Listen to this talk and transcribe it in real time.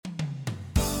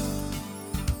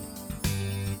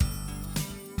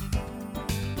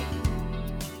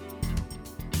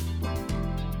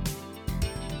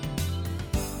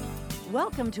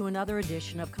Welcome to another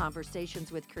edition of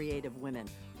Conversations with Creative Women.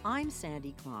 I'm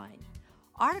Sandy Klein.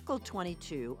 Article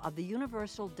 22 of the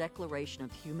Universal Declaration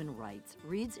of Human Rights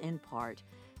reads in part,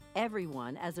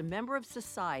 "Everyone, as a member of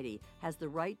society, has the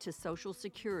right to Social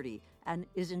Security and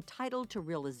is entitled to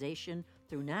realization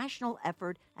through national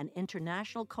effort and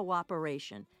international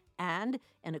cooperation, and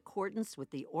in accordance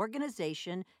with the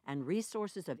organization and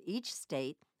resources of each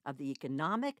state, of the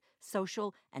economic,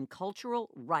 social, and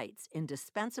cultural rights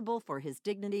indispensable for his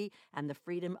dignity and the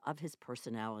freedom of his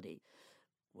personality."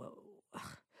 Whoa.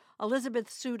 Elizabeth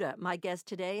Suda, my guest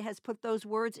today, has put those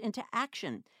words into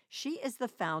action. She is the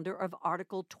founder of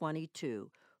Article 22,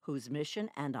 whose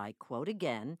mission, and I quote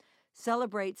again,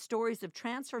 celebrates stories of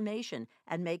transformation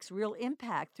and makes real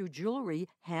impact through jewelry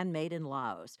handmade in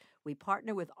Laos. We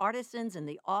partner with artisans in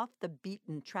the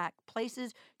off-the-beaten-track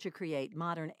places to create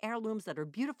modern heirlooms that are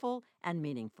beautiful and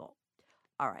meaningful.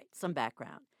 All right, some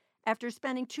background. After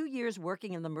spending 2 years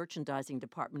working in the merchandising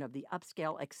department of the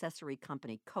upscale accessory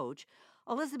company Coach,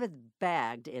 Elizabeth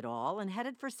bagged it all and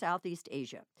headed for Southeast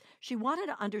Asia. She wanted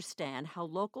to understand how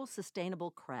local sustainable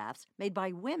crafts made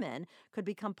by women could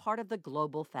become part of the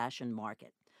global fashion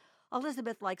market.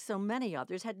 Elizabeth, like so many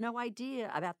others, had no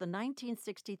idea about the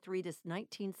 1963 to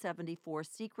 1974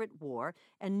 secret war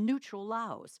in neutral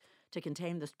Laos. To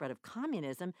contain the spread of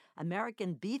communism,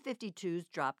 American B-52s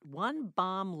dropped one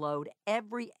bomb load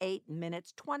every 8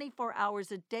 minutes, 24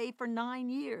 hours a day for 9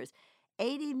 years.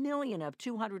 80 million of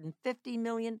 250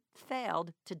 million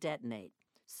failed to detonate.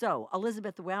 So,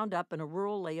 Elizabeth wound up in a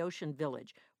rural Laotian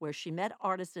village where she met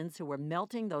artisans who were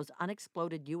melting those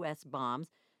unexploded U.S.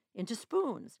 bombs into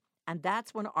spoons. And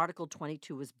that's when Article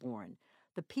 22 was born.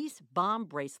 The peace bomb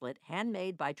bracelet,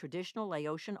 handmade by traditional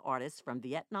Laotian artists from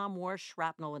Vietnam War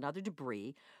shrapnel and other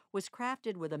debris, was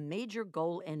crafted with a major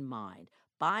goal in mind: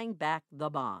 buying back the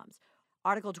bombs.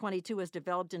 Article 22 has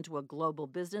developed into a global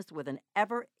business with an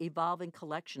ever-evolving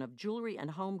collection of jewelry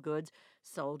and home goods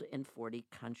sold in 40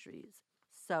 countries.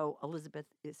 So Elizabeth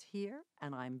is here,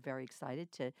 and I'm very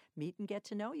excited to meet and get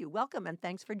to know you. Welcome, and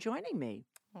thanks for joining me.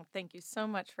 Well, thank you so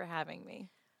much for having me.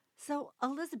 So,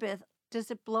 Elizabeth, does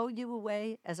it blow you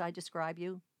away as I describe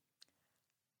you?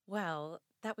 Well,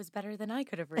 that was better than I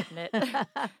could have written it.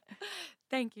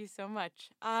 Thank you so much.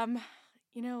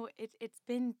 It's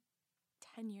been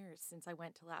 10 years since I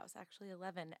went to Laos, actually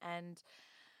 11, and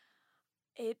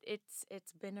it's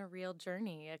been a real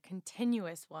journey, a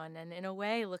continuous one. And in a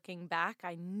way, looking back,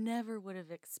 I never would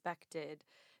have expected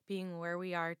being where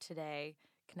we are today,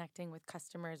 connecting with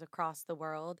customers across the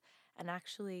world, and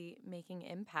actually making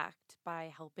impact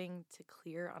by helping to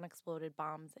clear unexploded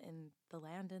bombs in the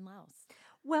land in Laos.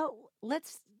 Well,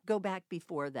 let's go back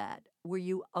before that. Were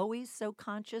you always so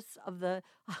conscious of the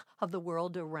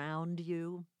world around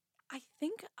you? I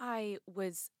think I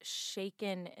was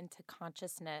shaken into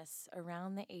consciousness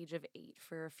around the age of 8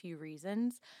 for a few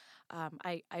reasons.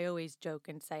 I always joke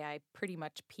and say I pretty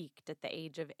much peaked at the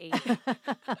age of 8.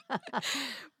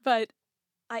 But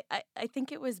I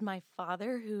think it was my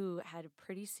father who had a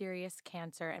pretty serious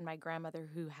cancer and my grandmother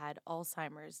who had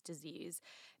Alzheimer's disease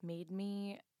made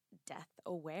me death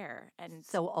aware. And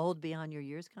So old beyond your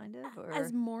years, kind of?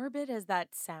 as Or morbid as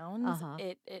that sounds, uh-huh.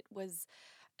 it was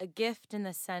a gift in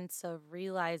the sense of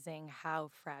realizing how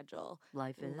fragile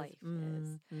Life is? life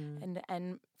is.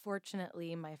 And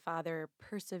fortunately, my father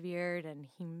persevered and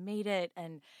he made it,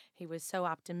 and he was so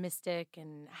optimistic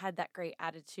and had that great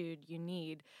attitude you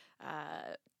need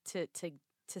uh, to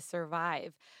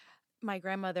survive. My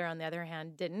grandmother, on the other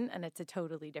hand, didn't, and it's a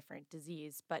totally different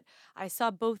disease. But I saw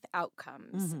both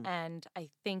outcomes, and I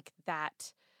think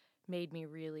that made me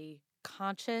really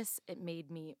conscious. It made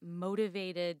me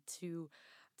motivated to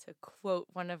quote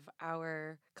one of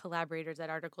our collaborators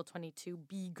at Article 22,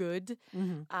 be good.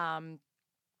 Um,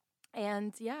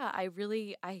 and yeah, I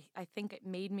think it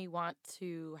made me want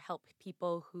to help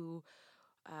people who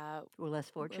We're less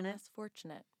were fortunate? less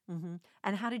fortunate.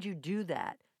 And how did you do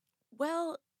that?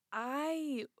 Well,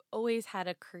 I always had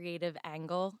a creative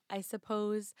angle, I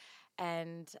suppose.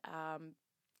 And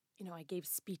I gave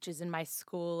speeches in my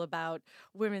school about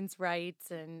women's rights,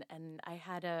 and I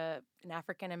had an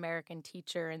African American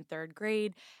teacher in 3rd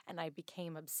grade, and I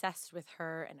became obsessed with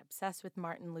her and obsessed with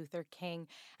Martin Luther King.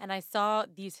 And I saw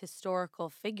these historical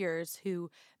figures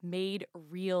who made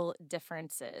real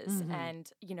differences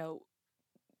and,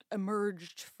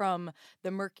 emerged from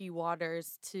the murky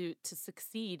waters to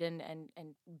succeed and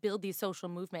build these social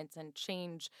movements and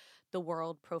change the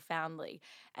world profoundly.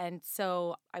 And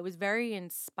so I was very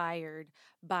inspired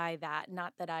by that.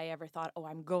 Not that I ever thought, oh,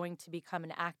 I'm going to become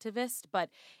an activist, but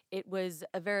it was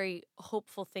a very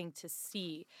hopeful thing to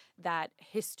see that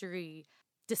history,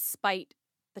 despite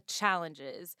the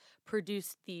challenges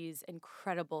produced these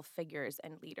incredible figures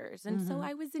and leaders. And so Mm-hmm.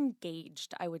 I was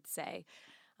engaged, I would say.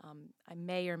 I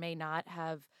may or may not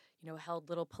have, held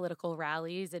little political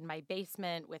rallies in my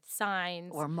basement with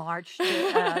signs. Or marched.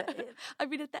 I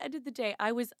mean, at the end of the day,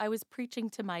 I was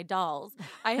preaching to my dolls.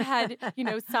 I had,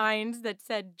 signs that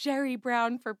said Jerry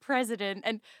Brown for president,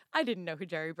 and I didn't know who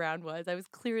Jerry Brown was. I was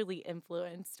clearly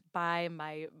influenced by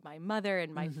my mother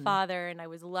and my Mm-hmm. father, and I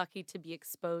was lucky to be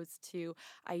exposed to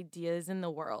ideas in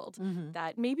the world Mm-hmm.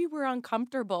 that maybe were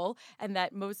uncomfortable and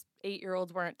that most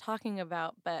 8-year-olds weren't talking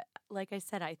about. But like I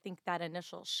said, I think that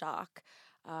initial shock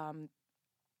um,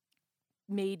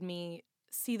 made me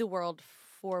see the world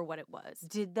for what it was.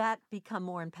 Did that become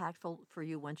more impactful for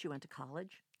you once you went to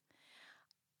college?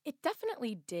 It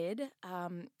definitely did.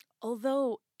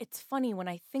 Although it's funny, when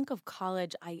I think of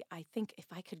college, I think if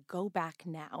I could go back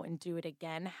now and do it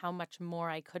again, how much more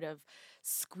I could have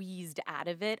squeezed out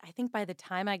of it. I think by the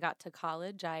time I got to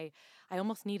college, I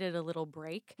almost needed a little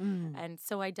break. Mm. And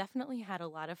so I definitely had a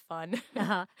lot of fun.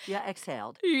 Uh-huh. Yeah,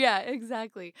 exhaled. Yeah,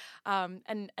 exactly.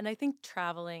 And I think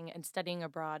traveling and studying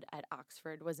abroad at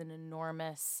Oxford was an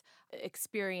enormous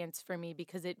experience for me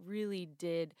because it really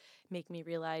did make me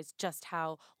realize just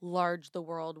how large the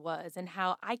world was and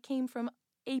how I came from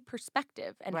a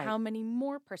perspective and Right. how many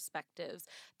more perspectives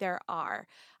there are.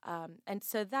 And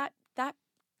so that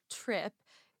trip,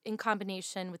 in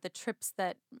combination with the trips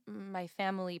that my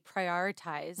family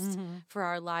prioritized Mm-hmm. for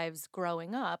our lives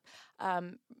growing up,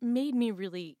 made me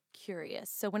really curious.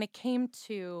 So when it came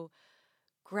to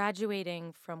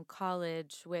graduating from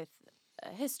college with a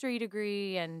history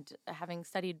degree and having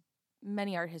studied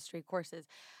many art history courses,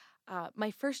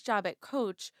 my first job at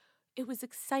Coach, it was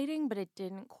exciting, but it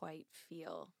didn't quite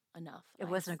feel enough. It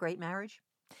wasn't a great marriage?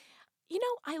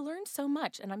 I learned so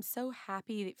much, and I'm so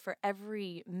happy for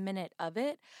every minute of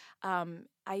it.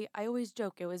 I always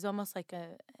joke it was almost like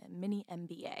a mini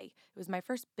MBA. It was my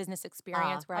first business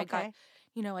experience where Okay.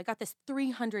 I got this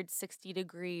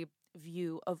 360-degree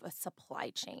view of a supply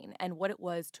chain and what it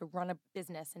was to run a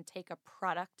business and take a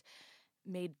product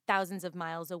made thousands of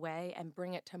miles away and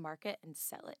bring it to market and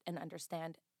sell it and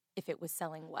understand if it was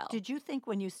selling well. Did you think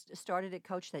when you started at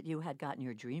Coach that you had gotten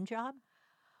your dream job?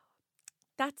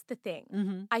 That's the thing.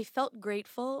 Mm-hmm. I felt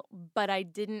grateful, but I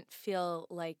didn't feel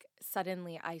like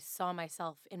suddenly I saw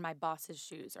myself in my boss's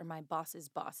shoes or my boss's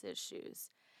boss's shoes.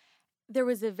 There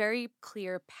was a very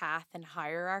clear path and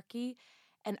hierarchy,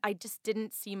 and I just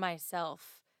didn't see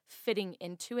myself fitting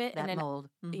into it That mold.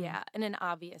 Mm-hmm. in an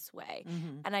obvious way.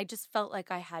 Mm-hmm. And I just felt like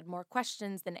I had more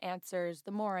questions than answers.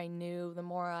 The more I knew, the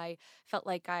more I felt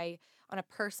like I, on a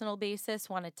personal basis,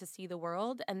 wanted to see the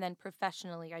world. And then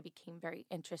professionally, I became very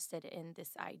interested in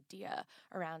this idea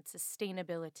around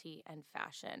sustainability and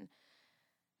fashion.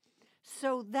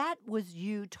 So that was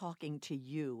you talking to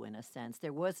you in a sense.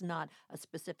 There was not a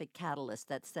specific catalyst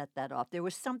that set that off. There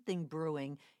was something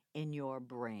brewing in your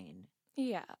brain.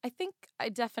 Yeah, I think I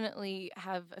definitely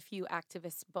have a few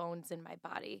activist bones in my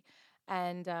body.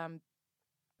 And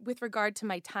with regard to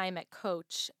my time at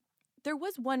Coach, there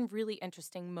was one really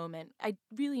interesting moment. I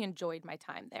really enjoyed my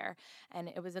time there, and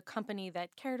it was a company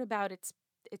that cared about its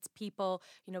people.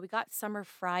 We got summer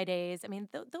Fridays. I mean,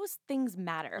 those things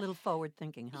matter. A little forward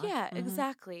thinking, huh? Yeah, Mm-hmm.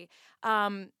 exactly.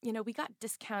 We got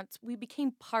discounts. We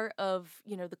became part of,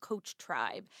 the Coach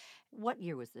tribe. What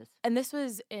year was this? And this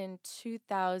was in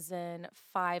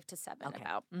 2005 to 7 Okay.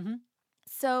 about. Mm-hmm.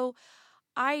 So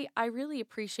I really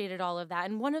appreciated all of that,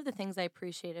 and one of the things I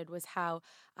appreciated was how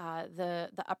the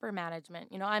upper management.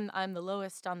 I'm the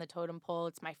lowest on the totem pole.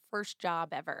 It's my first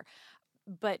job ever,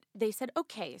 but they said,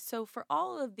 okay, so for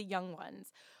all of the young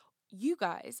ones, you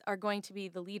guys are going to be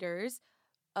the leaders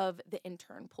of the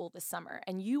intern pool this summer,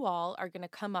 and you all are going to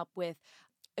come up with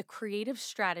a creative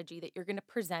strategy that you're going to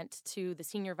present to the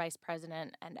senior vice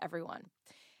president and everyone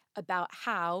about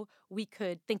how we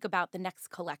could think about the next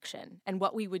collection and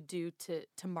what we would do to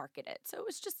market it. So it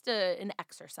was just an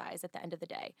exercise at the end of the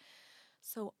day.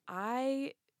 So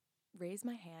I raised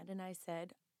my hand and I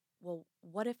said, well,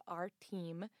 what if our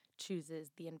team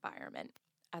chooses the environment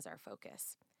as our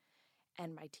focus?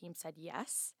 And my team said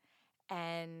yes.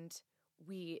 And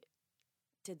we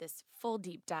did this full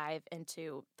deep dive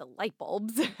into the light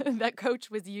bulbs that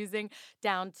Coach was using,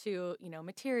 down to,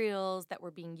 materials that were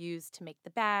being used to make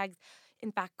the bags.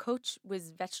 In fact, Coach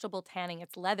was vegetable tanning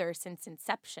its leather since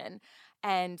inception.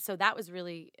 And so that was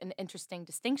really an interesting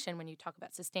distinction when you talk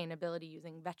about sustainability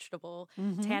using vegetable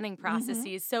tanning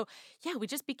processes. So yeah, we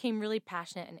just became really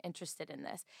passionate and interested in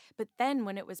this. But then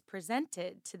when it was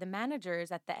presented to the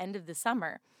managers at the end of the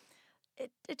summer,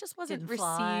 it just wasn't Didn't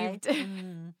fly.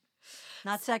 received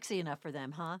Not sexy enough for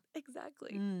them, huh?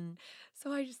 Exactly. Mm.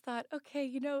 So I just thought, okay,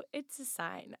 it's a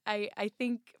sign. I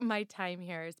think my time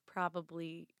here is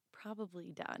probably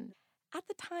done. At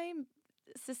the time,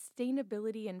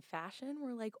 sustainability and fashion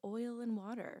were like oil and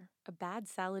water, a bad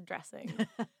salad dressing.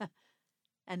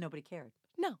 And nobody cared.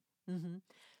 No. Mm-hmm.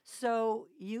 So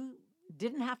you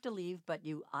didn't have to leave, but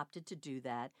you opted to do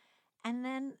that. And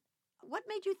then what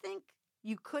made you think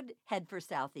you could head for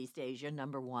Southeast Asia,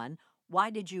 number one? Why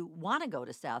did you want to go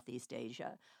to Southeast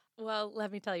Asia? Well,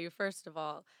 let me tell you, first of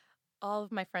all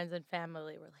of my friends and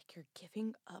family were like, "You're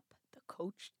giving up the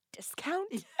Coach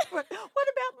discount?" What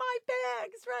about my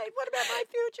bags, right? What about my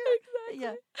future? Exactly.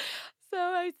 Yeah. So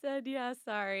I said, "Yeah,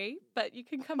 sorry, but you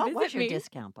can come What visit was your me."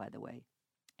 discount, by the way?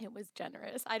 It was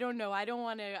generous. I don't know. I don't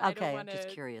want to. I don't Okay, I'm want just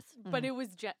to. curious. But Mhm.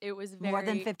 it was More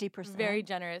than very 50%? very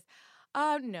generous.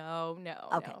 No, Okay,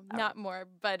 all right. not more.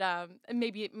 But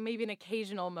maybe an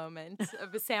occasional moment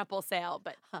of a sample sale.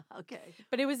 Okay.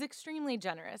 But it was extremely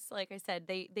generous. Like I said,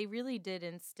 they really did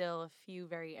instill a few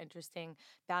very interesting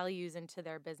values into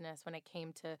their business when it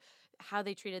came to how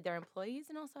they treated their employees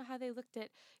and also how they looked at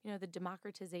the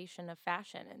democratization of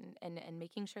fashion and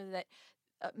making sure that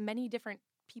many different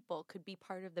people could be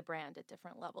part of the brand at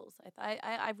different levels.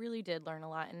 I really did learn a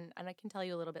lot, and I can tell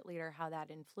you a little bit later how that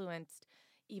influenced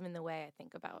even the way I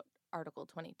think about Article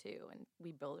 22 and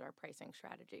we build our pricing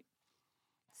strategy.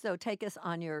 So take us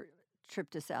on your trip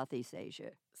to Southeast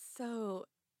Asia. So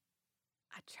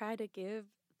I try to give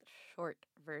the short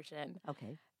version,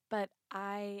 Okay. but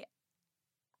I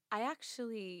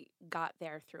actually got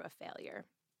there through a failure.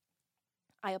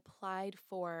 I applied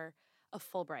for a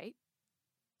Fulbright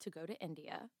to go to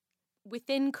India.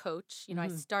 Within Coach, I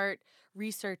Mm-hmm. start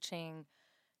researching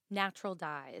natural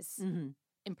dyes Mm-hmm.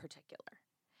 in particular.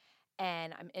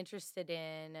 And I'm interested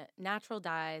in natural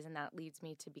dyes, and that leads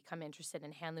me to become interested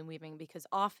in handloom weaving because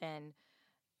often,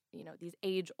 these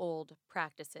age old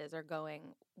practices are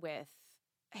going with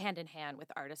hand in hand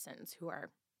with artisans who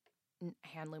are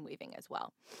handloom weaving as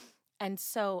well. And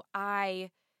so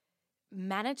I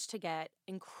managed to get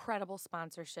incredible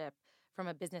sponsorship from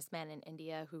a businessman in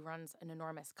India who runs an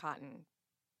enormous cotton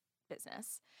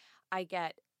business. I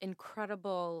get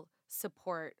incredible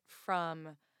support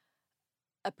from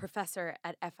a professor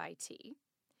at FIT.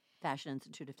 Fashion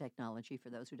Institute of Technology,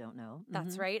 for those who don't know.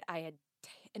 That's Mm-hmm. right. I had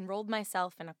enrolled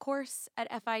myself in a course at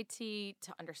FIT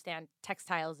to understand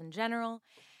textiles in general.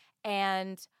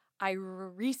 And I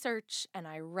research and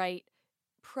I write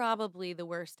probably the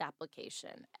worst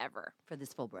application ever For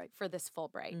this Fulbright. for this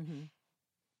Fulbright. Mm-hmm.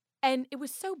 And it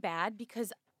was so bad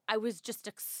because I was just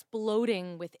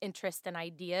exploding with interest and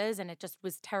ideas, and it just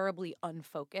was terribly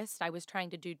unfocused. I was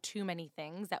trying to do too many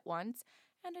things at once.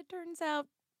 And it turns out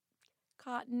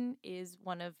cotton is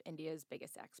one of India's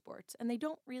biggest exports, and they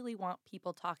don't really want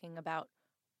people talking about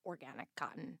organic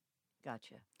cotton.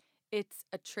 Gotcha. It's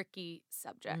a tricky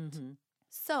subject. Mm-hmm.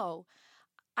 So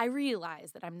I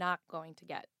realize that I'm not going to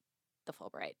get the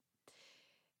Fulbright.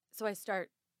 So I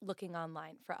start looking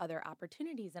online for other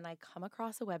opportunities, and I come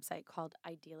across a website called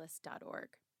idealist.org.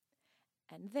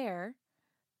 And there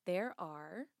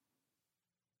are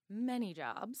many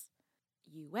jobs.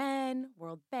 UN,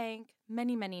 World Bank,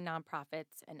 many, many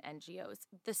nonprofits and NGOs.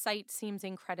 The site seems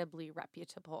incredibly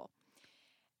reputable.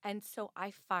 And so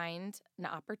I find an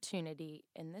opportunity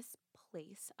in this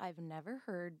place I've never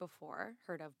heard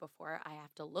of before. I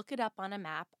have to look it up on a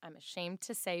map. I'm ashamed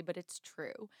to say, but it's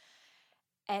true.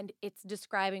 And it's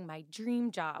describing my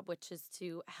dream job, which is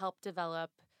to help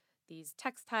develop these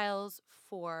textiles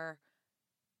for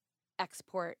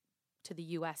export to the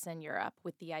US and Europe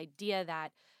with the idea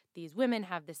that these women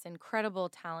have this incredible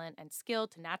talent and skill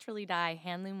to naturally dye,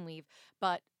 handloom weave,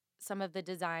 but some of the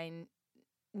design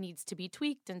needs to be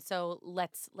tweaked. And so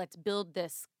let's build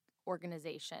this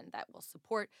organization that will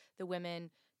support the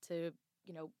women to,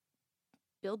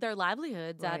 build their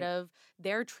livelihoods out Right. of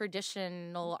their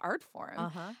traditional art form.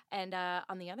 Uh-huh. And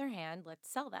on the other hand, let's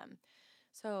sell them.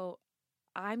 So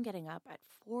I'm getting up at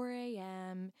 4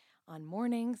 a.m. on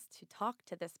mornings to talk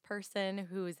to this person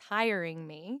who is hiring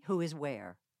me Who is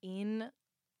where? in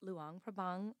Luang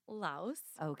Prabang, Laos.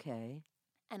 Okay.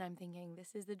 And I'm thinking,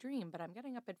 this is the dream, but I'm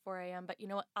getting up at 4 a.m. But you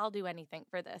know what? I'll do anything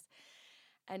for this.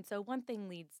 And so one thing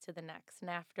leads to the next.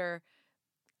 And after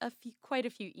quite a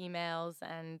few emails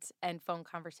and phone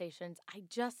conversations, I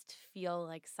just feel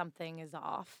like something is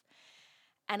off.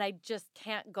 And I just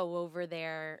can't go over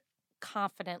there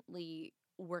confidently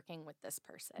working with this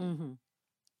person. Mm-hmm.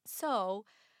 So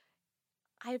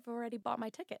I've already bought my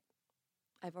ticket.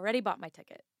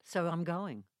 So I'm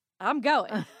going. I'm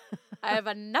going. I have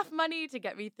enough money to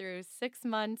get me through 6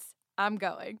 months. I'm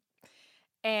going.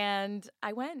 And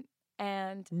I went.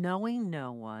 And Knowing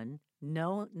no one,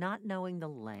 not knowing the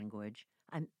language.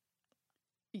 I'm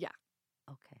yeah,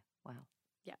 okay. Wow.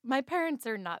 yeah. My parents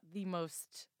are not the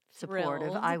most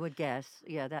Supportive, thrilled. I would guess.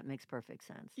 Yeah, that makes perfect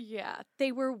sense. Yeah,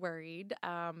 they were worried,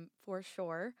 for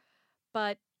sure,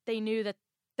 but they knew that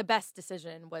the best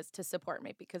decision was to support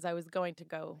me because I was going to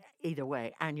go. Either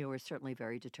way, and you were certainly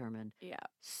very determined. Yeah,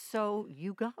 So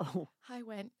you go. I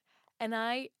went and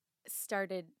I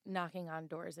started knocking on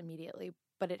doors immediately,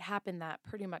 but it happened that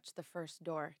pretty much the first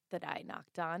door that I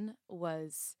knocked on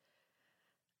was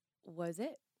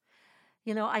it.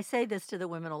 You know, I say this to the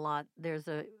women a lot. There's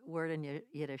a word in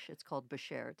Yiddish, it's called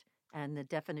beshert, and the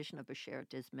definition of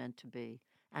beshert is meant to be.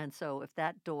 And so if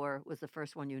that door was the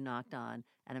first one you knocked on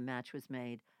and a match was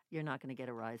made, you're not going to get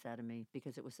a rise out of me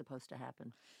because it was supposed to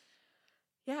happen.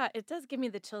 Yeah, it does give me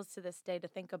the chills to this day to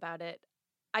think about it.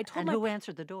 I told And my who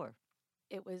answered the door?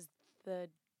 it was the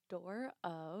door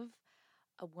of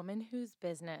a woman whose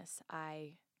business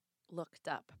I looked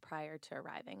up prior to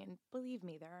arriving. And believe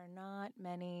me, there are not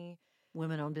many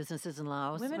Women-owned businesses in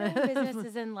Laos. women-owned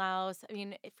businesses in Laos. I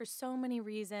mean, for so many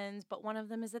reasons, but one of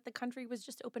them is that the country was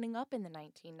just opening up in the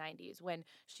 1990s when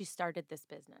she started this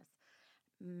business.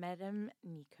 Madame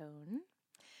Nicone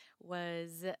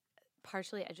was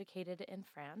partially educated in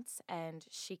France, and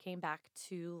she came back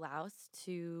to Laos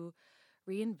to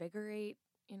reinvigorate,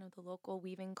 the local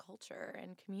weaving culture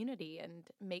and community and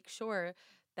make sure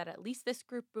that at least this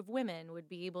group of women would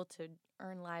be able to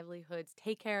earn livelihoods,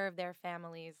 take care of their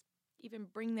families, even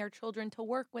bring their children to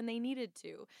work when they needed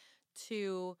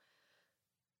to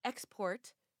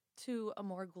export to a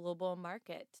more global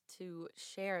market, to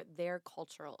share their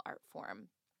cultural art form.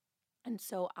 And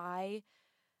so I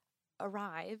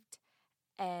arrived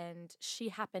and she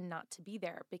happened not to be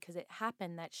there because it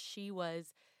happened that she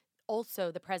was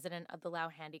also the president of the Lao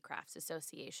Handicrafts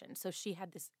Association. So she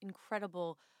had this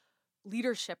incredible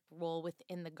leadership role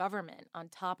within the government on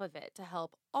top of it to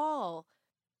help all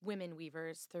women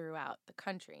weavers throughout the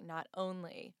country, not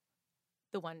only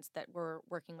the ones that were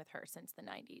working with her since the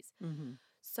 90s. Mm-hmm.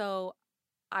 So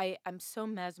I'm so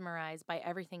mesmerized by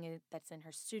everything that's in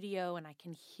her studio, and I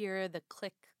can hear the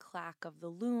click clack of the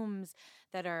looms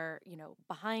that are,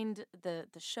 behind the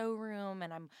showroom,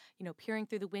 and I'm, peering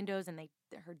through the windows, and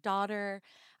her daughter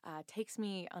takes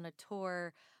me on a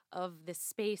tour of this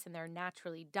space, and they're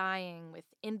naturally dyeing with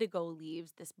indigo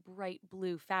leaves, this bright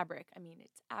blue fabric. I mean,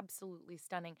 it's absolutely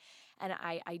stunning, and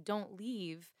I don't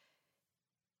leave.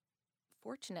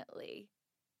 Fortunately,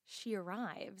 she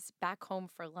arrives back home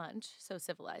for lunch. So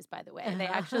civilized, by the way. They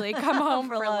actually come home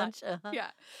for lunch. Uh-huh. Yeah.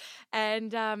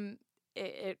 And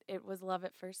it was love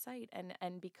at first sight.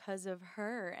 And because of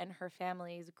her and her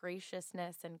family's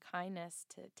graciousness and kindness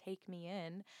to take me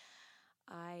in,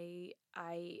 I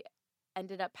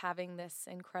ended up having this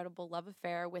incredible love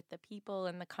affair with the people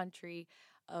and the country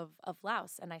of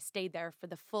Laos. And I stayed there for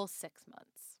the full 6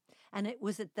 months. And it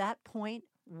was at that point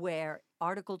where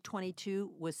Article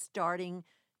 22 was starting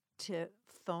to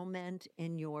foment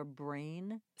in your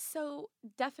brain? So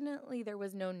definitely there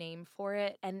was no name for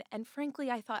it, and frankly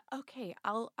I thought, okay,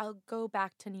 I'll go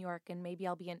back to New York and maybe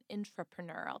I'll be an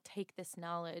intrapreneur. I'll take this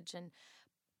knowledge and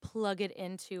plug it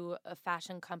into a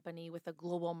fashion company with a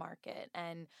global market.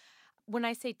 And when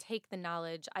I say take the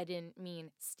knowledge, I didn't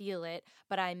mean steal it,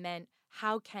 but I meant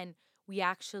how can we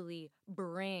actually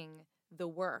bring the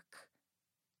work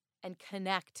and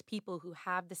connect people who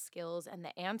have the skills and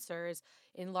the answers,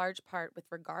 in large part with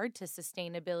regard to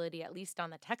sustainability, at least on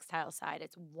the textile side.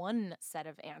 It's one set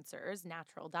of answers,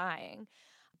 natural dyeing,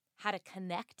 how to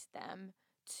connect them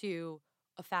to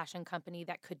a fashion company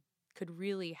that could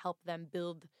really help them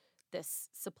build this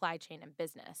supply chain and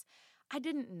business. I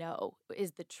didn't know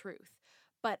is the truth,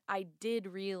 but I did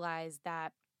realize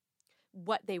that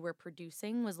what they were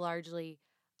producing was largely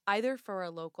either for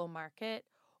a local market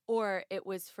or it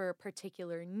was for a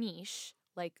particular niche,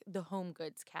 like the home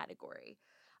goods category.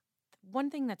 One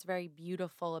thing that's very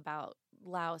beautiful about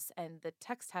Laos and the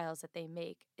textiles that they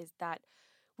make is that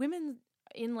women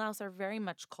in Laos are very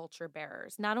much culture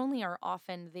bearers. Not only are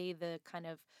often they the kind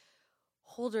of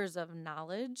holders of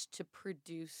knowledge to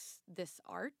produce this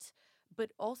art,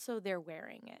 but also they're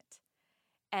wearing it.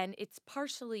 And it's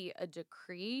partially a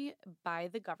decree by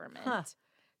the government. Huh.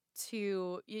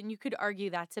 And you could argue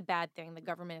that's a bad thing. The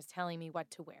government is telling me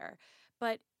what to wear.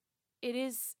 But it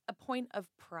is a point of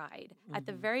pride, at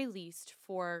the very least,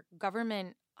 for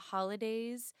government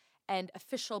holidays and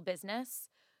official business.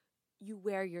 You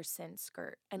wear your sin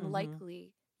skirt, and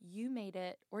likely you made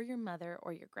it, or your mother,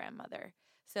 or your grandmother.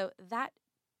 So that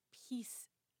piece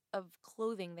of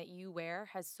clothing that you wear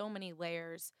has so many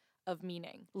layers of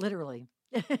meaning. Literally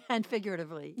and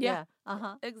figuratively. Yeah.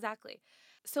 Uh-huh. Exactly.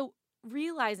 So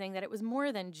realizing that it was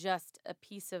more than just a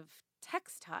piece of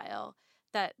textile,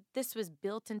 that this was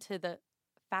built into the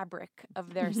fabric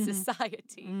of their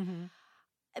society, Mm-hmm.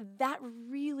 that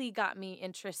really got me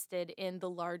interested in the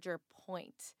larger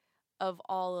point of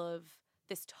all of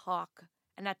this talk.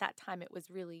 And at that time, it was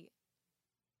really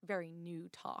very new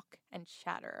talk and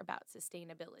chatter about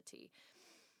sustainability.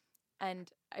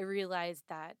 And I realized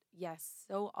that, yes,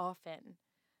 so often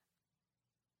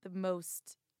the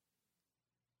most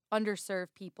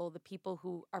underserved people, the people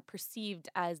who are perceived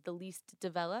as the least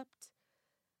developed,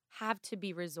 have to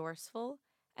be resourceful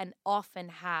and often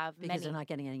have Because they're many. not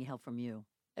getting any help from you.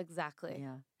 Exactly.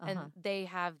 Yeah. And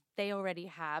Uh-huh. they already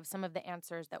have some of the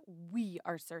answers that we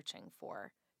are searching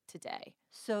for today.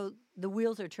 So the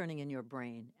wheels are turning in your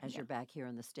brain as Yeah. you're back here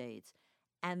in the States.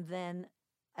 And then,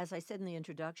 as I said in the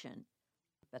introduction,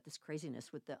 about this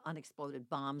craziness with the unexploded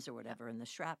bombs or whatever and the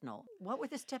shrapnel. What were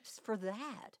the steps for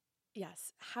that?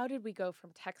 Yes. How did we go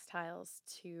from textiles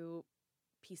to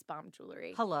peace bomb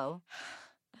jewelry? Hello.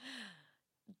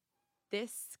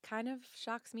 This kind of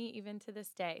shocks me even to this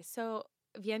day. So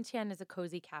Vientiane is a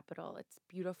cozy capital. It's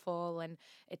beautiful and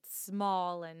it's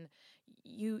small, and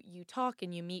you talk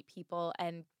and you meet people,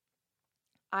 and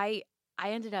I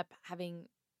I ended up having,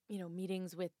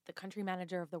 meetings with the country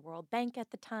manager of the World Bank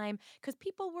at the time, because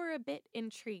people were a bit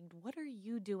intrigued. What are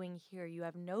you doing here? You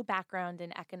have no background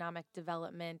in economic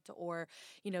development or,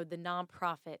 the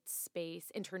nonprofit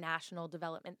space, international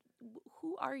development.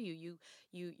 Who are you?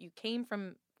 You came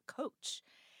from Coach.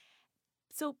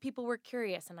 So people were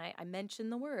curious, and I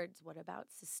mentioned the words. What about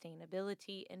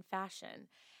sustainability in fashion?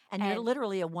 And you're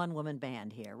literally a one-woman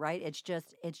band here, right? It's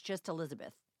just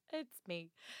Elizabeth. It's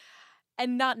me.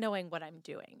 And not knowing what I'm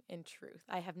doing, in truth.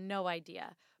 I have no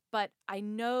idea. But I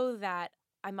know that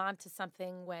I'm onto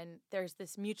something when there's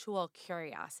this mutual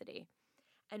curiosity.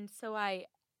 And so I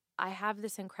have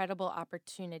this incredible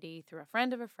opportunity through a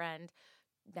friend of a friend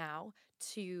now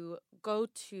to go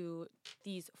to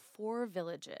these 4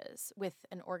 villages with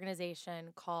an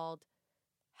organization called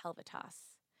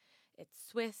Helvetas. It's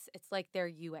Swiss, it's like their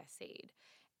USAID.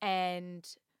 And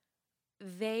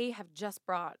they have just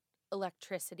brought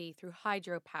electricity through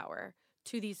hydropower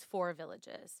to these 4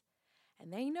 villages.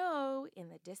 And they know in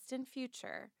the distant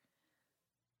future,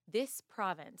 this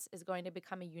province is going to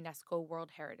become a UNESCO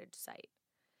World Heritage Site.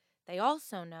 They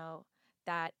also know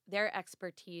that their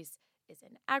expertise is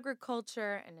in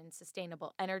agriculture and in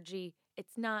sustainable energy.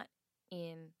 It's not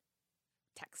in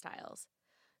textiles.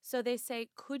 So they say,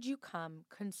 could you come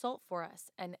consult for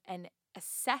us and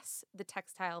assess the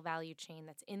textile value chain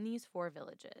that's in these 4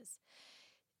 villages?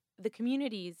 The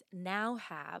communities now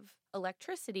have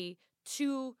electricity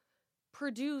to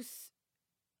produce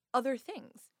other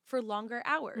things for longer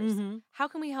hours. Mm-hmm. How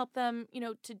can we help them, to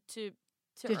To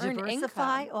earn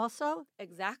diversify income? also?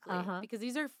 Exactly. Uh-huh. Because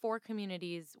these are 4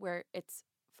 communities where it's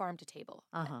farm to table.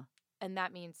 Uh-huh. And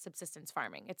that means subsistence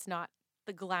farming. It's not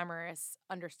the glamorous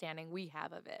understanding we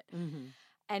have of it. Mm-hmm.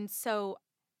 And so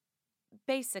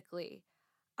basically,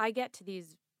 I get to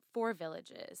these 4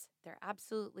 villages. They're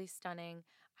absolutely stunning.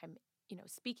 I'm,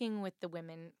 speaking with the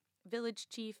women village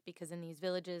chief, because in these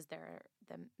villages there are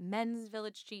the men's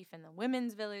village chief and the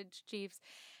women's village chiefs.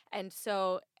 And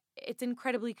so it's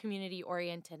incredibly community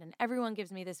oriented, and everyone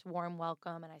gives me this warm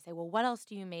welcome, and I say, "Well, what else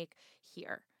do you make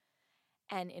here?"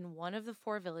 And in one of the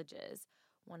 4 villages,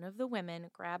 one of the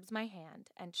women grabs my hand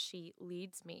and she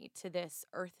leads me to this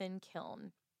earthen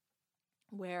kiln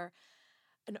where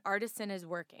an artisan is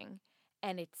working,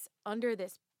 and it's under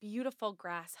this beautiful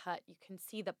grass hut. You can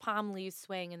see the palm leaves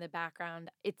swaying in the background.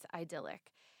 It's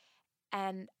idyllic.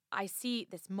 And I see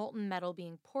this molten metal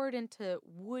being poured into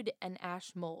wood and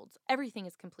ash molds. Everything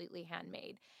is completely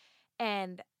handmade.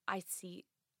 And I see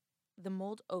the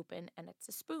mold open, and it's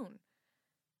a spoon.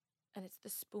 And it's the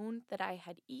spoon that I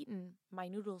had eaten my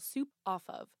noodle soup off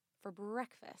of for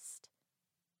breakfast.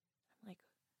 I'm like,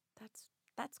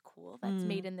 that's cool. That's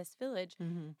made in this village.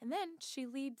 Mm-hmm. And then she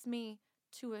leads me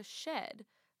to a shed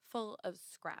full of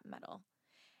scrap metal.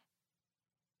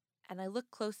 And I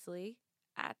look closely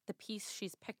at the piece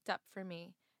she's picked up for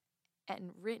me,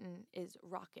 and written is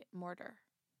rocket mortar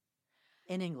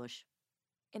In English.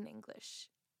 in English.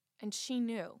 And she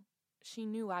knew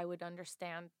I would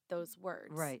understand those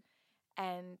words. Right.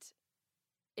 And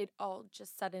it all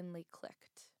just suddenly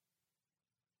clicked.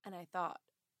 And I thought,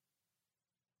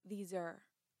 these are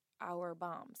our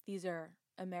bombs. These are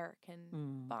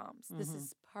American bombs. Mm-hmm. This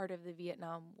is part of the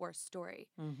Vietnam War story.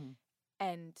 Mm-hmm.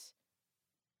 And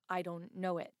I don't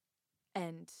know it.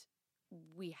 And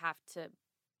we have to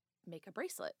make a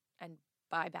bracelet and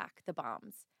buy back the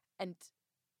bombs. And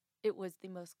it was the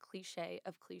most cliche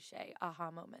of cliche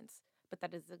aha moments. But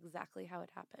that is exactly how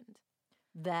it happened.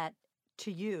 That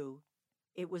to you,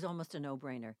 it was almost a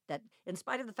no-brainer. That in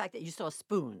spite of the fact that you saw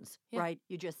spoons, Yeah. right?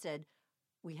 You just said,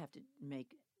 we have to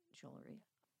make jewelry.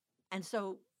 And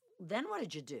so then what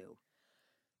did you do?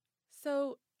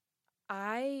 So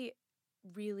I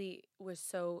really was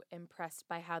so impressed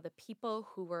by how the people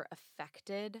who were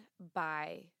affected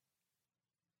by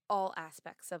all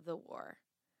aspects of the war,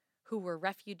 who were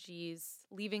refugees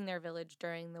leaving their village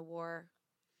during the war,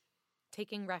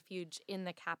 taking refuge in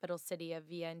the capital city of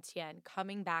Vientiane,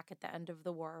 coming back at the end of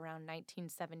the war around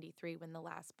 1973 when the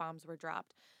last bombs were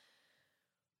dropped,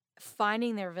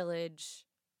 finding their village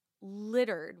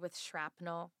littered with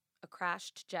shrapnel, a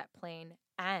crashed jet plane,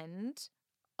 and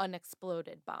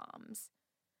unexploded bombs.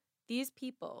 These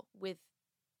people with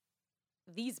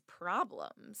these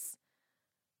problems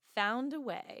found a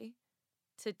way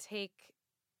to take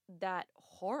that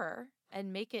horror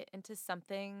and make it into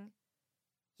something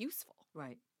useful.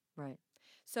 Right, right.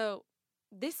 So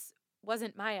this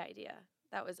wasn't my idea.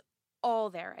 That was all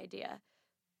their idea.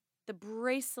 The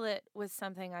bracelet was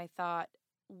something I thought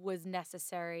was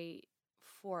necessary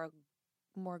for a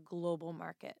more global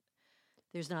market.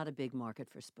 There's not a big market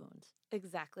for spoons.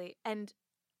 Exactly. And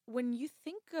when you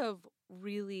think of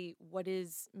really what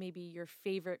is maybe your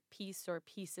favorite piece or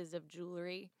pieces of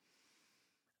jewelry,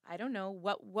 I don't know,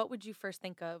 what would you first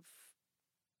think of?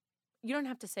 You don't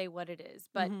have to say what it is,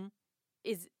 but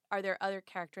are there other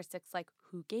characteristics like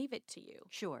who gave it to you?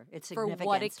 Sure, it's For significant.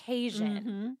 what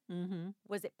occasion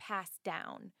was it passed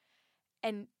down?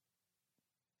 And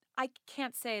I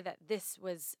can't say that this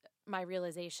was my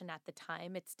realization at the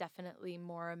time. It's definitely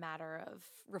more a matter of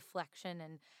reflection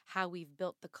and how we've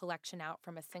built the collection out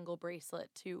from a single bracelet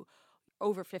to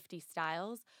over 50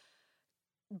 styles.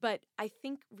 But I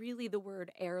think really the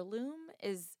word heirloom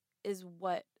is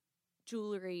what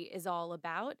jewelry is all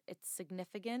about. Its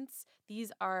significance.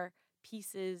 These are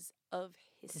pieces of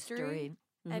history.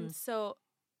 And so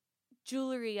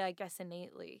jewelry, I guess,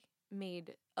 innately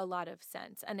made a lot of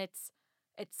sense. And it's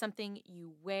something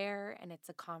you wear, and it's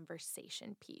a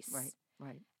conversation piece. Right,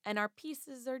 right. And our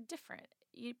pieces are different.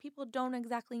 People don't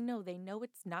exactly know. They know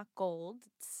it's not gold.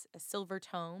 It's a silver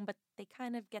tone, but they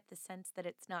kind of get the sense that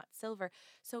it's not silver.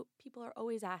 So people are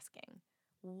always asking,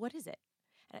 what is it?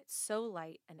 And it's so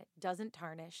light, and it doesn't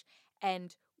tarnish.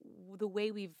 And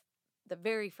the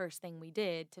very first thing we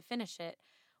did to finish it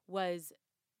was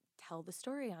tell the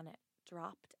story on it.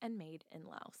 Dropped and made in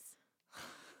Laos.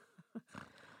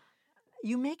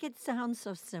 You make it sound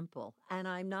so simple, and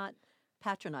I'm not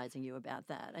patronizing you about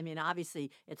that. I mean,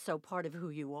 obviously, it's so part of who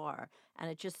you are,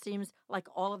 and it just seems like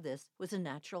all of this was a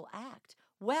natural act.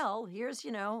 Well, here's,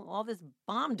 all this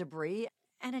bomb debris,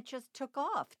 and it just took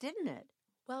off, didn't it?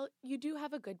 Well, you do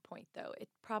have a good point, though. It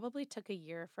probably took a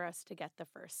year for us to get the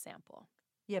first sample.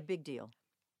 Yeah, big deal.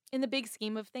 In the big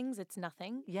scheme of things, it's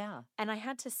nothing. Yeah. And I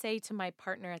had to say to my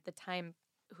partner at the time,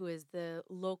 who is the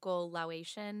local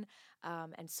Laotian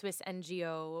and Swiss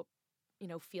NGO,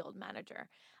 field manager,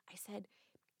 I said,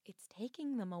 it's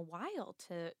taking them a while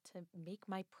to make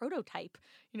my prototype.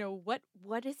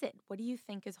 What is it? What do you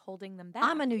think is holding them back?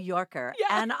 I'm a New Yorker,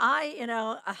 and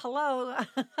hello.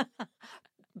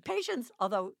 Patience,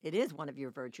 although it is one of your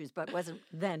virtues, but wasn't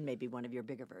then maybe one of your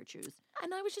bigger virtues.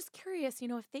 And I was just curious,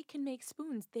 if they can make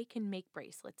spoons, they can make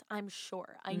bracelets, I'm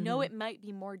sure. I know it might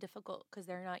be more difficult because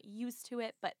they're not used to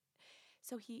it, but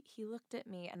so he looked at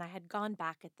me, and I had gone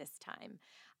back at this time,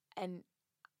 and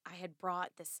I had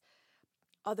brought this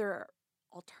other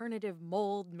alternative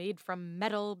mold made from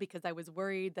metal because I was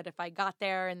worried that if I got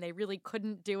there and they really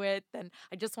couldn't do it, then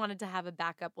I just wanted to have a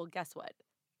backup. Well, guess what?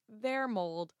 Their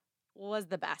mold was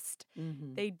the best.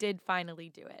 They did finally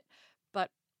do it. But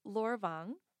Laura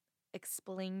Vang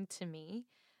explained to me,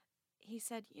 he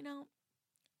said,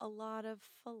 a lot of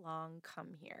Falong come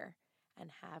here and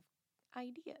have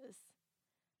ideas,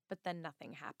 but then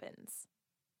nothing happens.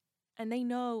 And they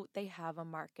know they have a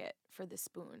market for the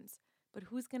spoons, but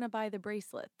who's going to buy the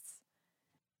bracelets?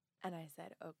 And I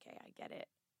said, okay, I get it.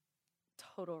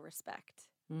 Total respect.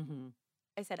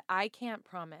 I said, I can't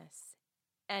promise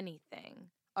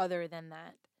anything other than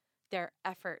that their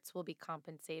efforts will be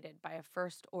compensated by a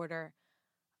first order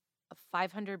of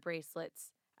 500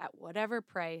 bracelets at whatever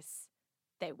price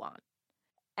they want.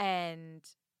 And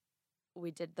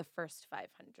we did the first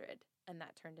 500, and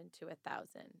that turned into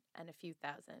 1,000 and a few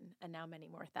thousand, and now many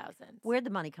more thousands. Where'd the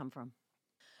money come from?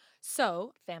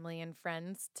 So family and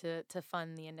friends to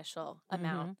fund the initial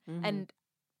amount. And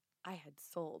I had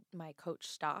sold my Coach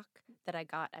stock that I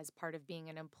got as part of being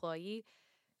an employee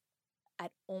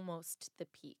at almost the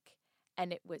peak.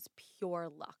 And it was pure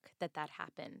luck that that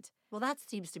happened. Well, that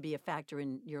seems to be a factor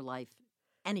in your life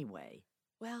anyway.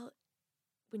 Well,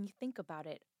 when you think about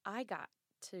it, I got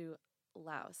to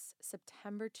Laos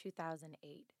September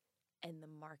 2008, and the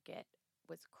market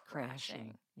was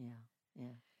crashing. Yeah.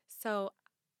 So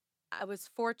I was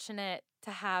fortunate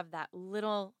to have that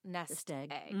little nest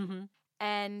egg. egg. Mm-hmm.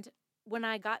 And when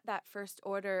I got that first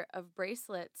order of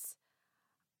bracelets,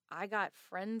 I got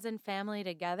friends and family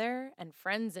together and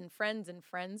friends and friends and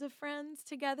friends of friends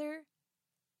together,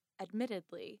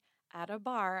 admittedly, at a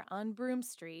bar on Broome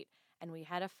Street. And we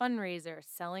had a fundraiser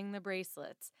selling the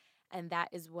bracelets. And that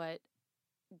is what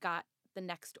got the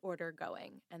next order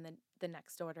going, and then the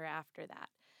next order after that.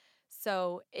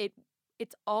 So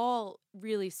it's all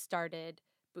really started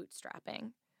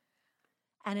bootstrapping.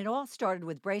 And it all started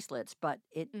with bracelets, but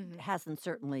it Mhm. hasn't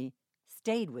certainly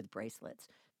stayed with bracelets.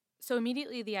 So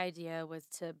immediately the idea was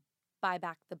to buy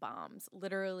back the bombs,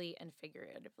 literally and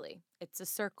figuratively. It's a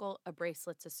circle, a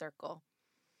bracelet's a circle.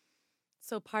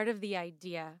 So part of the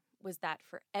idea was that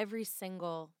for every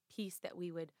single piece that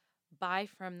we would buy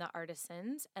from the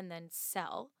artisans and then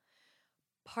sell,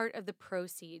 part of the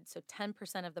proceeds, so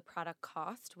 10% of the product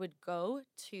cost, would go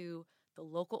to the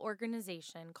local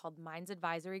organization called Minds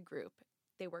Advisory Group.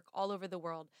 They work all over the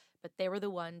world, but they were the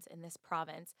ones in this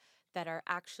province that are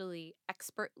actually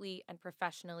expertly and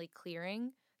professionally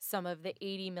clearing some of the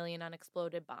 80 million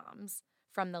unexploded bombs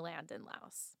from the land in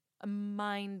Laos. A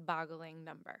mind-boggling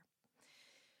number.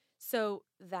 So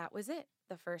that was it.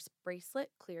 The first bracelet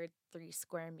cleared 3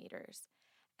 square meters.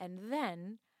 And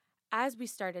then, as we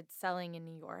started selling in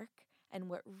New York, and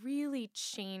what really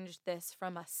changed this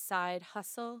from a side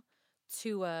hustle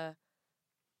to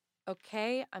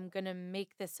okay, I'm going to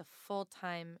make this a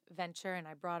full-time venture, and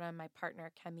I brought on my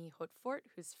partner Camille Hautefort,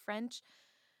 who's French.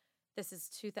 This is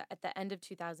at the end of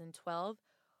 2012,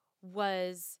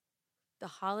 was the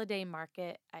holiday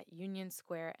market at Union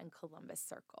Square and Columbus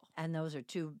Circle. And those are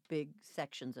 2 big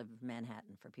sections of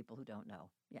Manhattan for people who don't know.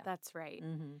 Yeah. That's right.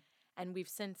 Mm-hmm. And we've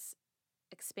since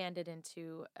expanded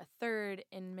into a third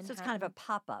in Manhattan. So it's kind of a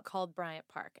pop-up. Called Bryant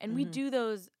Park. And we do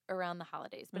those around the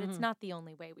holidays, but it's Mhm. not the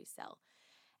only way we sell.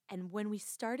 And when we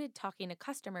started talking to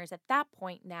customers at that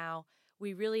point now,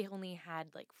 we really only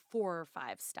had like 4 or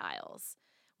 5 styles.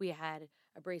 We had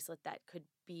a bracelet that could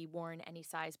be worn any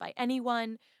size by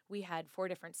anyone. We had 4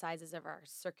 different sizes of our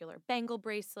circular bangle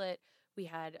bracelet. We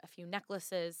had a few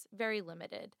necklaces, very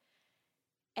limited.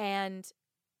 And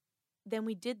then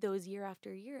we did those year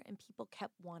after year, and people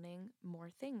kept wanting more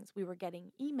things. We were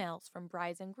getting emails from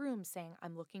brides and grooms saying,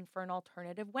 I'm looking for an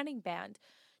alternative wedding band.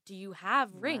 Do you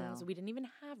have rings? Wow. We didn't even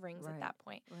have rings at Right, that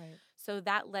point. right. So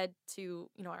that led to,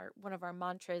 one of our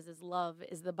mantras is love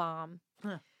is the bomb.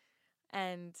 Huh.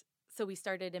 And so we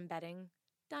started embedding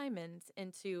diamonds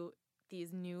into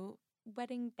these new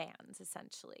wedding bands,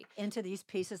 essentially. Into these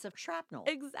pieces of shrapnel.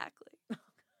 Exactly.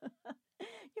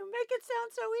 You make it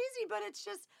sound so easy, but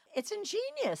it's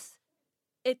ingenious.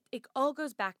 It all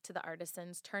goes back to the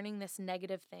artisans turning this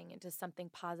negative thing into something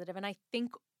positive. And I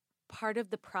think part of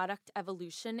the product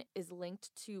evolution is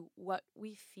linked to what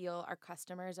we feel our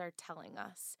customers are telling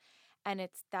us. And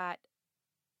it's that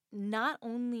not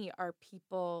only are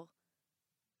people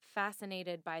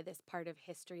fascinated by this part of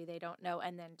history they don't know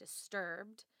and then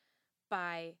disturbed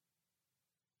by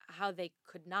how they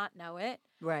could not know it.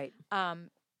 Right.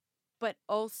 But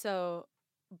also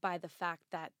by the fact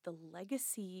that the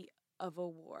legacy of a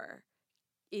war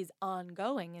is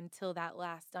ongoing until that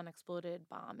last unexploded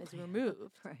bomb is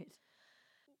removed. Right.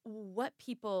 What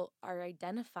people are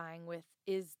identifying with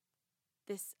is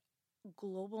this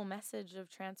global message of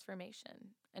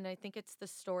transformation. And I think it's the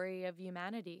story of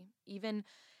humanity. Even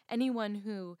anyone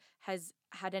who has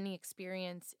had any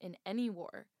experience in any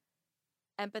war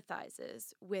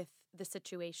empathizes with the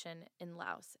situation in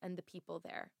Laos and the people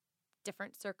there.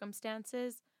 Different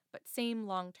circumstances, but same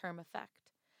long-term effect.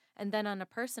 And then on a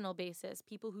personal basis,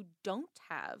 people who don't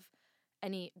have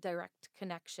any direct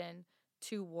connection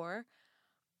to war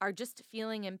are just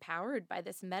feeling empowered by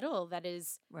this metal that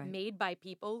is made by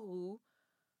people who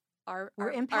are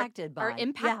impacted by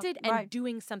and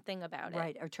doing something about it.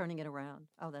 Right, or turning it around.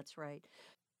 Oh, that's right.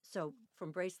 So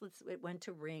from bracelets, it went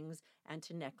to rings and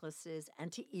to necklaces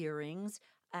and to earrings.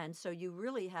 And so you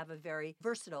really have a very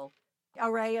versatile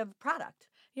array of product.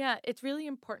 Yeah, it's really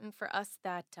important for us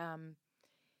that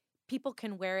people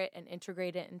can wear it and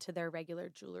integrate it into their regular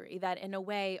jewelry. That in a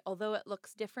way, although it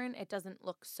looks different, it doesn't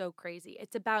look so crazy.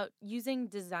 It's about using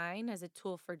design as a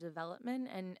tool for development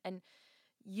and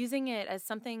using it as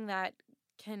something that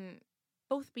can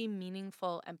both be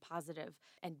meaningful and positive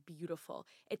and beautiful.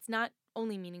 It's not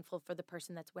only meaningful for the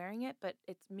person that's wearing it, but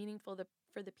it's meaningful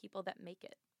for the people that make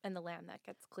it and the land that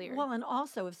gets cleared. Well, and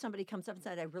also if somebody comes up and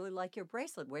said, I really like your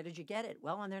bracelet, where did you get it?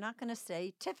 Well, and they're not going to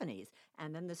say Tiffany's.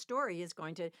 And then the story is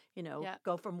going to,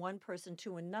 go from one person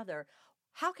to another.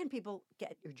 How can people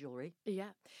get your jewelry? Yeah.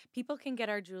 People can get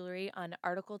our jewelry on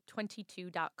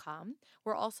article22.com.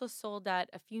 We're also sold at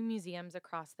a few museums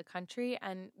across the country,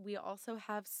 and we also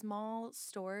have small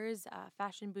stores,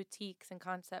 fashion boutiques and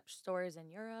concept stores in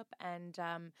Europe and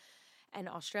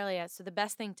Australia. So the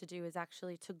best thing to do is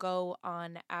actually to go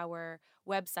on our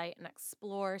website and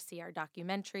explore, see our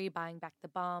documentary, Buying Back the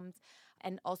Bombs,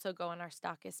 and also go on our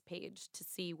stockist page to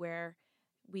see where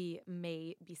we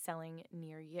may be selling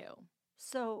near you.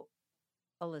 So,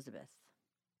 Elizabeth,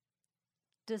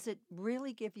 does it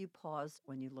really give you pause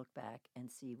when you look back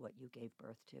and see what you gave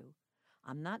birth to?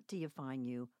 I'm not deifying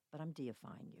you, but I'm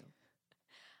deifying you.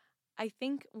 I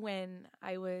think when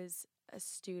I was a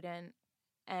student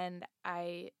and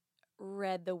I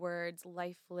read the words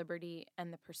life, liberty,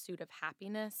 and the pursuit of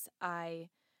happiness, I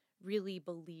really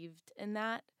believed in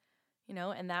that,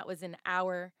 and that was in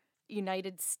our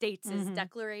United States'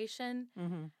 declaration.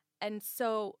 Mm-hmm. And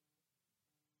so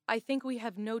I think we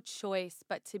have no choice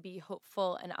but to be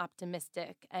hopeful and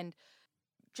optimistic and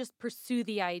just pursue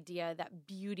the idea that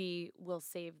beauty will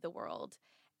save the world.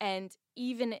 And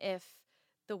even if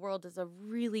the world is a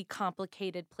really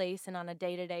complicated place and on a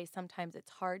day-to-day, sometimes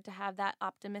it's hard to have that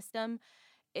optimism,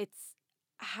 it's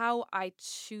how I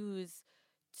choose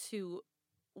to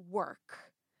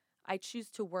work. I choose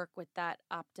to work with that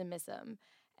optimism.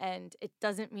 And it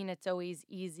doesn't mean it's always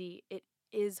easy. It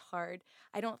is hard.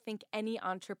 I don't think any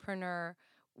entrepreneur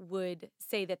would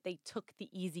say that they took the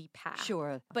easy path.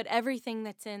 Sure. But everything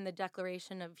that's in the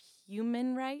Declaration of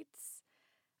Human Rights,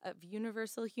 of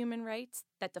Universal Human Rights,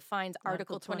 that defines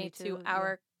Article 22,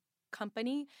 our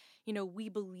company, we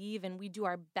believe and we do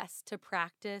our best to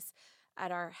practice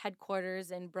at our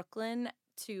headquarters in Brooklyn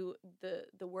to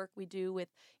the work we do with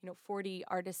 40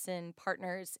 artisan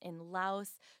partners in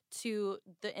Laos, to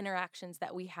the interactions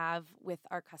that we have with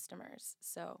our customers.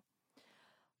 So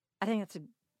I think that's a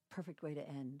perfect way to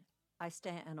end. I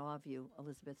stand in awe of you,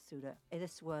 Elizabeth Suda.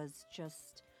 This was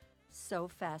just so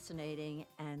fascinating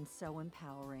and so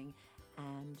empowering,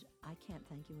 and I can't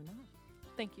thank you enough.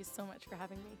 Thank you so much for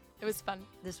having me. It was fun.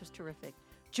 This was terrific.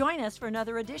 Join us for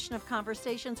another edition of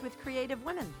Conversations with Creative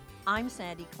Women. I'm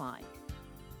Sandy Klein.